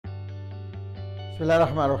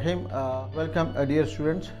Bismillahirrahmanirrahim. Welcome dear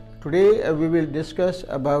students. Today we will discuss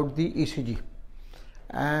about the ECG,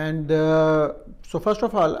 and so first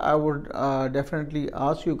of all I would definitely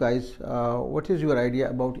ask you guys what is your idea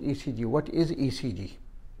about ECG? What is ECG?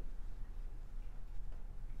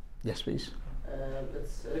 Yes, please.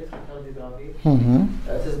 It's electrocardiogram.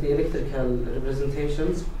 It is the electrical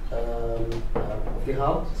representations of the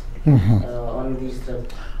heart on the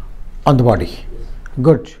strip. On the body. Yes.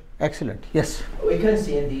 Good. Excellent. Yes. We can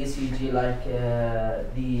see in the ECG like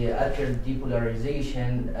the atrial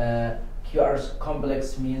depolarization. QR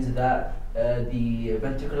complex means that the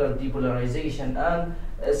ventricular depolarization and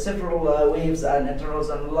several waves and intervals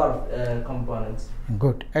and a lot of components.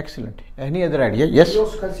 Good. Excellent. Any other idea? Yes. You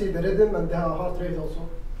also can see the rhythm and the heart rate also.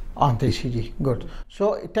 On the ECG. Good.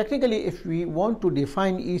 So technically if we want to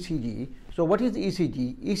define ECG, so what is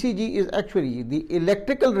ECG? ECG is actually the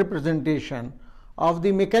electrical representation of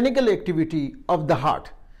the mechanical activity of the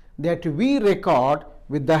heart that we record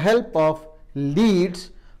with the help of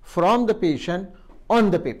leads from the patient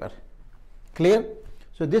on the paper. Clear?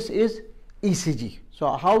 So this is ECG.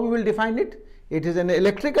 So how we will define it? It is an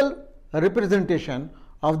electrical representation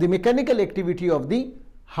of the mechanical activity of the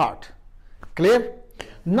heart. Clear?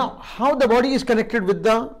 Now how the body is connected with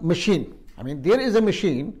the machine? I mean, there is a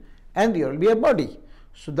machine and there will be a body.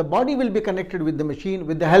 So the body will be connected with the machine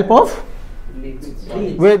with the help of Leads.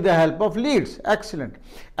 with the help of leads. Excellent.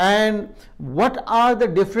 And what are the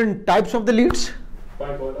different types of the leads?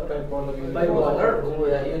 Bipolar,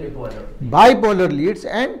 unipolar. Bipolar leads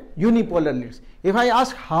and unipolar leads. If I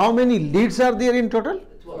ask how many leads are there in total?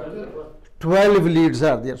 12 leads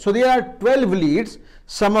are there. So there are 12 leads.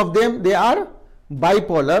 Some of them they are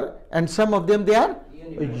bipolar and some of them they are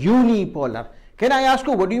unipolar. Can I ask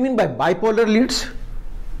you what do you mean by bipolar leads?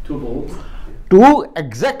 Two poles. Two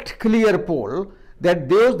exact clear pole, that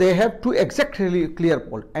they have two exactly clear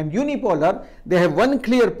pole, and unipolar they have one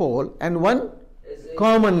clear pole and one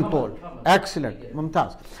common pole. Excellent.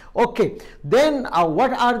 Mumtaz. Okay, then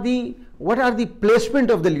what are the placement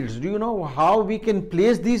of the leads? Do you know how we can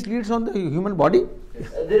place these leads on the human body?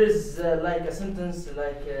 There is like a sentence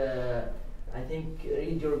like I think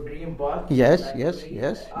read your green book. Yes, like yes,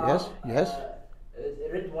 read, yes.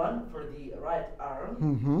 Red one for the right arm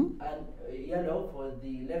and yellow for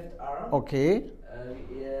the left arm. Okay.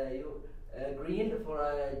 Green for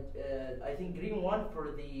I think green one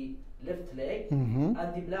for the left leg and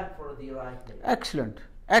the black for the right leg. Excellent.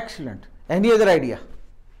 Excellent. Any other idea?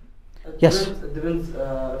 It Yes. depends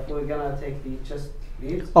if we're gonna take the chest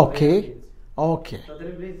leads. Okay. Leads. Okay. So the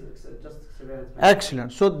leads just surveillance.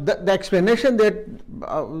 Excellent. So the explanation that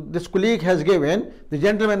this colleague has given, the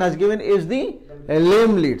gentleman has given, is the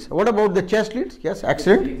limb leads. What about the chest leads? Yes,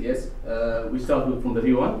 excellent. Yes, we start from the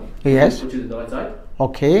V1. Yes. Which is the right side.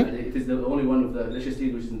 Okay. And it is the only one of the chest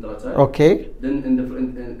lead which is in the right side. Okay. Then in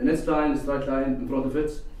the next line, straight line in front of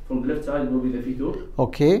it, from the left side will be the V2.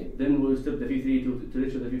 Okay. Then we'll step the V3 to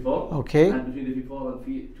reach the V4. Okay. And between the V4 and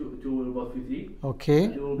V2 will both V3. Okay.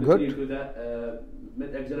 And we'll Good. continue to the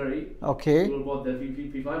mid auxiliary. Okay. We'll both the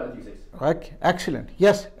V5 and V6. Okay. Excellent.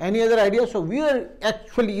 Yes. Any other idea? So where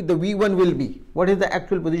actually the V1 will be? What is the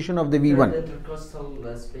actual position of the V1? Third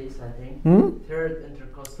intercostal space, I think. Third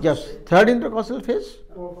intercostal Yes. space. Third intercostal phase.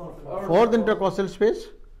 Fourth intercostal space.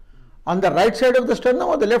 On the right side of the sternum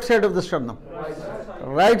or the left side of the sternum?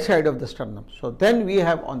 Right side of the sternum. So then we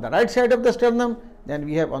have on the right side of the sternum, then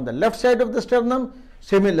we have on the left side of the sternum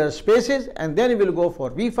similar spaces, and then we will go for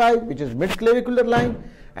V5, which is mid-clavicular line,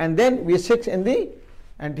 and then V6 in the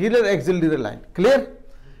anterior axillary line. Clear?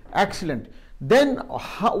 Excellent. Then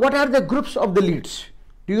what are the groups of the leads?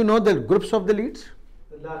 Do you know the groups of the leads?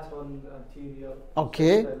 The lateral, anterior.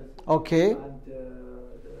 Okay. Okay. And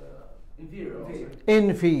Inferior.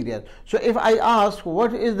 Inferior. So if I ask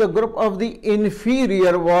what is the group of the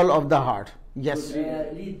inferior wall of the heart? Yes.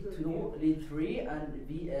 Lead 2, lead 3 and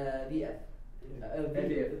VF.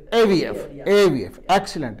 AVF. AVF.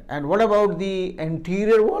 Excellent. And what about the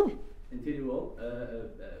anterior wall? Interior wall,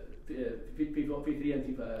 V3 and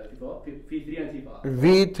T4. V3 and T4.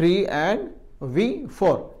 V3 and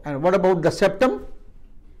V4. And what about the septum?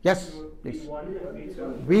 Yes, please.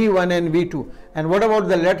 V1 and V2. And what about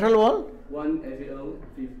the lateral wall? 1 AVL,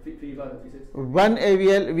 V5 and V6. 1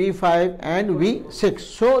 AVL, V5 and V6.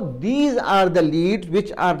 So these are the leads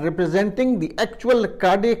which are representing the actual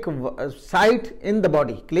cardiac site in the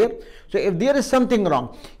body. Clear? So if there is something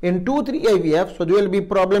wrong in 2-3 AVF, so there will be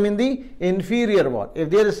problem in the inferior wall. If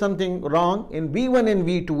there is something wrong in V1 and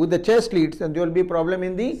V2, the chest leads, then there will be problem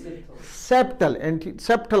in the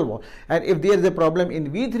septal wall. And if there is a problem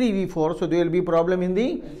in V3, V4, so there will be problem in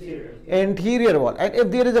the anterior wall. And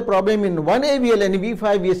if there is a problem in 1 AVL and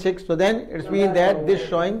V5, V6, so then it means that this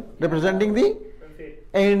showing representing the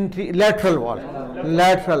lateral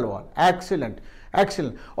wall. Excellent.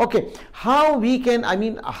 Okay, how we can,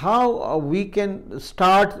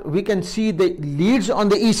 we can see the leads on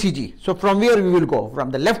the ECG. So from where we will go? From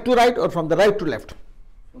the left to right or from the right to left?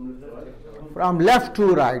 From left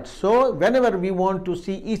to right. So whenever we want to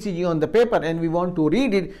see ECG on the paper and we want to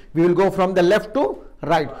read it, we will go from the left to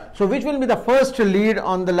right. So which will be the first lead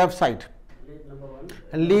on the left side?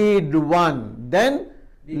 Lead 1, then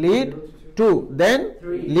lead 2, then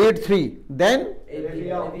lead 3, then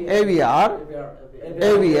AVR,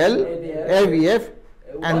 AVL, AVF,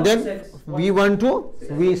 and then V1 to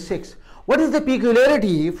V6. What is the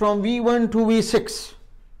peculiarity from V1 to V6?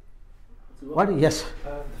 What? Yes.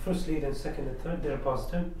 The first lead and second and third, they're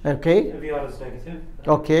positive. Okay. AVR is negative.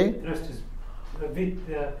 Okay. The rest is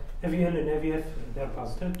AVL and AVF, they're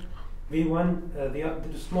positive. V1,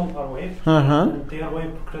 the small R wave, and the R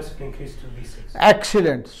wave progressively increased to V6.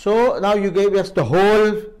 Excellent. So now you gave us the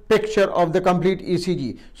whole picture of the complete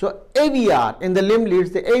ECG. So AVR in the limb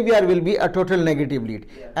leads, the AVR will be a total negative lead.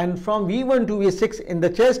 And from V1 to V6 in the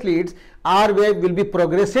chest leads, R wave will be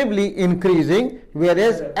progressively increasing,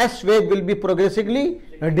 whereas S wave will be progressively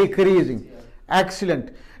decreasing.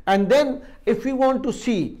 Excellent. And then if we want to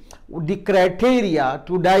see the criteria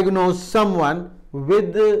to diagnose someone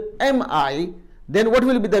with MI, then what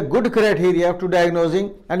will be the good criteria to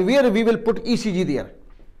diagnosing, and where we will put ECG there?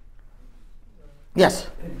 Yes.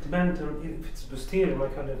 It depends on if it's posterior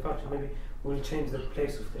myocardial infarction, maybe we'll change the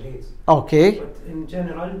place of the leads. Okay. But in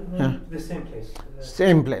general, the same place.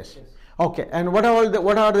 Same place. Yes. Okay. And what will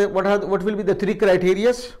be the 3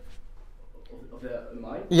 criterias? Of the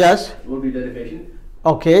MI? Yes. Will be the elevation.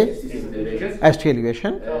 Okay. ST elevation. ST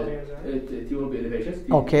elevation. T will be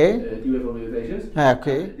elevations. Okay. T will be elevations.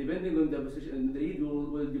 Okay. Depending on the position, the lead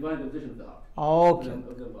will define the position of the heart. Okay.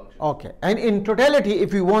 Of the function. Okay. And in totality,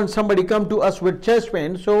 if we want somebody come to us with chest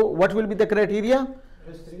pain, so what will be the criteria?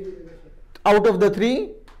 Out of the 3?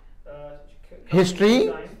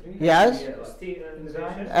 History, yes,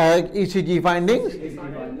 ECG findings,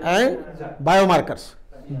 and biomarkers.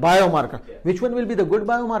 Which one will be the good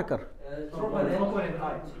biomarker?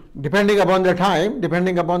 Depending upon the time,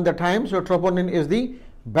 so troponin is the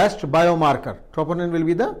best biomarker. Troponin will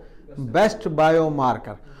be the best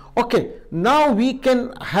biomarker. Okay, now we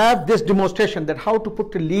can have this demonstration that how to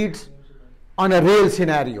put the leads on a rail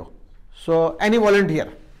scenario. So any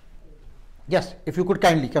volunteer? Yes, if you could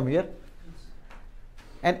kindly come here.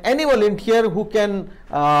 And any volunteer who can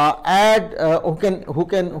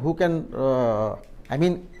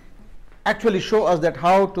actually show us that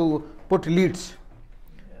how to put leads.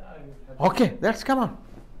 Okay, let's come on.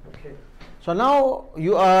 Okay. So now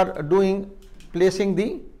you are placing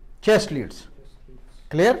the chest leads.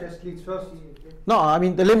 Clear? Chest leads first. No, I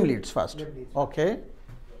mean the limb leads first. Limb leads. Okay.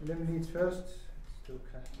 Limb leads first.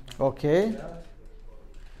 Okay.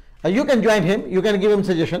 You can join him. You can give him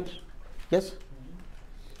suggestions. Yes.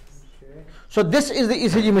 Okay. So this is the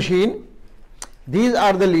ECG machine. These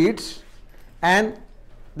are the leads, and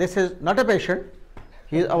this is not a patient.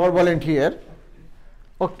 He is our volunteer.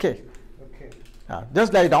 Okay. Okay.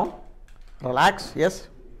 Just lie down. Relax. Yes.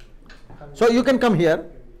 So you can come here.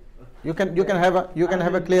 You can have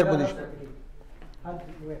a clear position.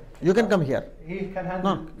 You can come here. He can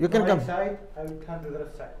handle No, you can the come. right side. I will handle the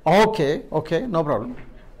left side. Okay. Okay. No problem.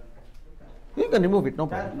 You can remove it. No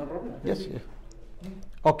problem. No problem. Yes. Yes.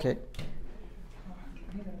 Okay.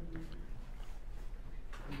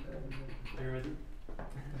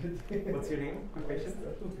 What's your name? Our patient?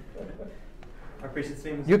 Our patient's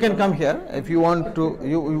name is. You can come here if you want to.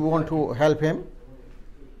 You want to help him.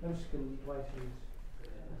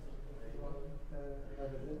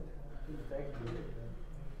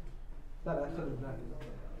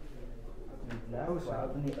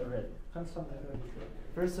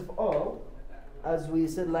 First of all, as we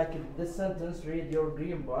said, like in this sentence, read your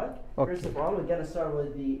green book. Okay. First of all, we're gonna start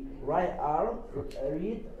with the right arm.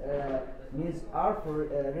 Read means R for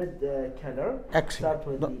red color. Excellent. Start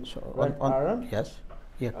with No, the so right arm. Yes.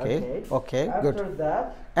 Okay. Okay. After Good.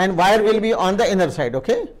 that, And wire will be on the inner side.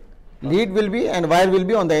 Okay. Lead will be and wire will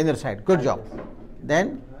be on the inner side. Good job.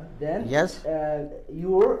 Then. Yes.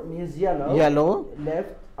 your means yellow. Yellow. Left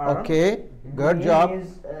arm. Okay. Good Green job.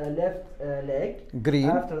 means left leg. Green.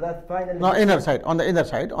 After that, finally. No, inner side. On the inner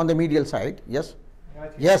side. On the medial side. Yes.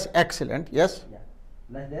 Right here. Yes, excellent. Yes, Yeah.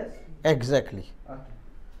 Like this? exactly. Okay.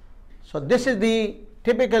 So this is the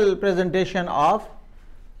typical presentation of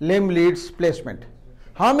limb leads placement.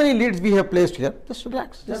 How many leads we have placed here? Just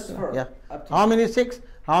relax. Just for yeah. up to How many? 6.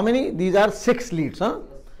 How many? These are 6 leads. Huh?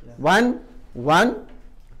 Yeah. 1,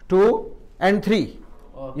 2, and 3.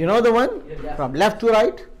 Okay. You know the one? Yeah. From left to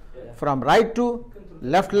right, Yeah. from right to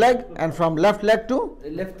left leg, and from left leg to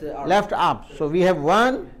Left arm. left arm. So we have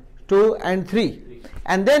 1, 2, and 3.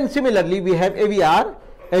 And then similarly we have AVR,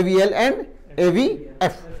 AVL, and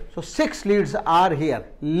AVF. So 6 leads are here,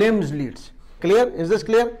 limbs leads. Clear? Is this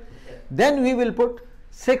clear? Then we will put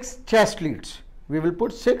 6 chest leads. We will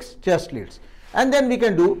put 6 chest leads. And then we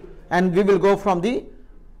can do, and we will go from the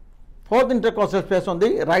 4th intercostal space on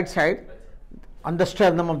the right side, on the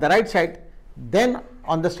sternum of the right side, then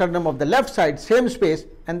on the sternum of the left side, same space,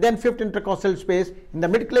 and then 5th intercostal space in the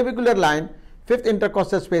midclavicular line, 5th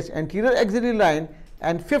intercostal space anterior axillary line,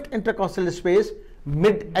 and 5th intercostal space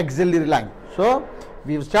mid axillary line. So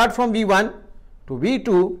we will start from V1 to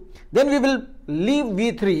V2, then we will leave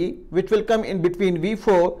V3, which will come in between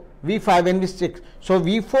V4, V5, and V6. So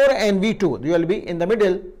V4 and V2, you will be in the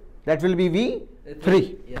middle, that will be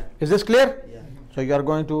V3. Yeah. Is this clear? Yeah. So you are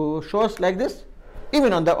going to show us like this,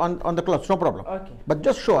 even on the cloth, no problem. Okay. But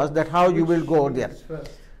just show us that how you will go there.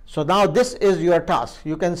 First. So now this is your task.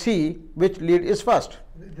 You can see which lead is first.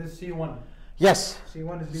 This C1. Yes.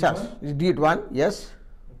 C1 is lead Yes. 1. Lead 1. Yes.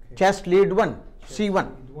 Okay. Chest lead 1. C1. Lead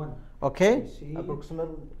 1. Okay. C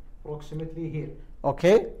Approximately here.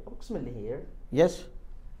 Okay. approximately here. Yes.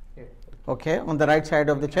 Here. Okay. On the right side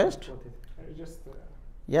of the chest. Put it Just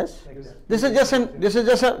Yes. like that.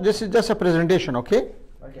 This is just a presentation. Okay.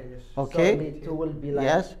 Okay. Yes. Okay. So lead 2 will be like,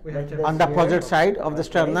 Yes. We like have this On the here. opposite side of the Okay.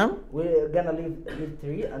 sternum. We're gonna leave lead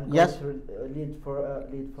 3 and Yes. go through lead for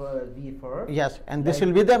V4. Yes. And this Like-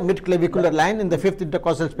 will be the midclavicular line in the 5th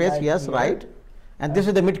intercostal space. Like Yes. here. Right. And this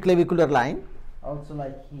is the midclavicular line. Also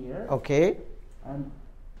like here. Okay. And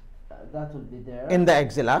that will be there. In the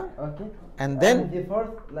axilla. Okay. And then the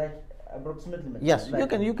fourth like approximately. yes,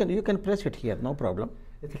 like you can press it here. No problem.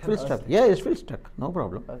 It It can will also- stuck. Yeah, it will stuck. No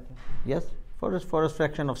problem. Okay. Yes. For a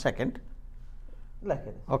fraction of second. Like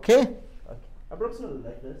it. Okay. Okay. Approximately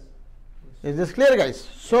like this. Is this clear, guys?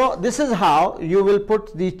 So this is how you will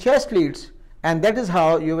put the chest leads, and that is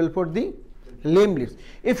how you will put the limb leads.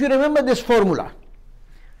 If you remember this formula,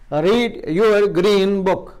 read your green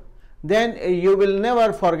book, then you will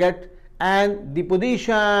never forget, and the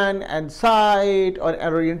position and site or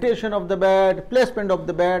orientation of the bed, placement of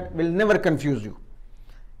the bed will never confuse you.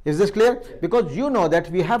 Is this clear? Because you know that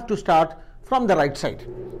we have to start from the right side.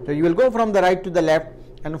 So you will go from the right to the left,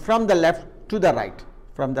 and from the left to the right.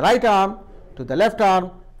 From the right arm to the left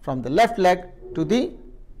arm, from the left leg to the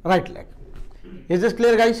right leg. Is this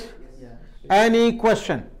clear, guys? Yeah. Any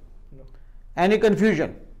question? No. Any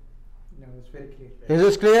confusion? No, it's very clear. Is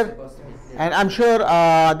this clear? Supposed to be clear. And I'm sure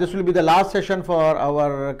this will be the last session for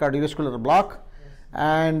our cardiovascular block,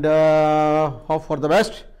 and hope for the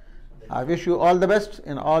best. I wish you all the best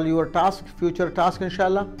in all your tasks, future tasks,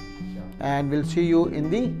 inshallah, and we'll see you in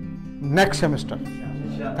the next semester.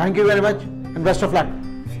 Thank you very much, and best of luck.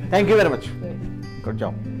 Thank you very much. Good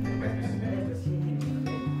job.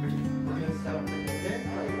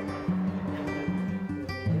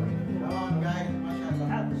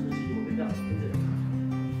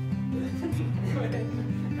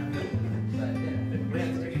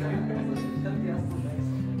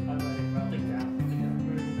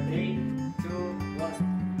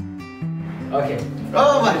 Okay.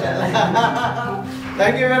 Oh, mashallah.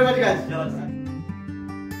 Thank you very much, guys.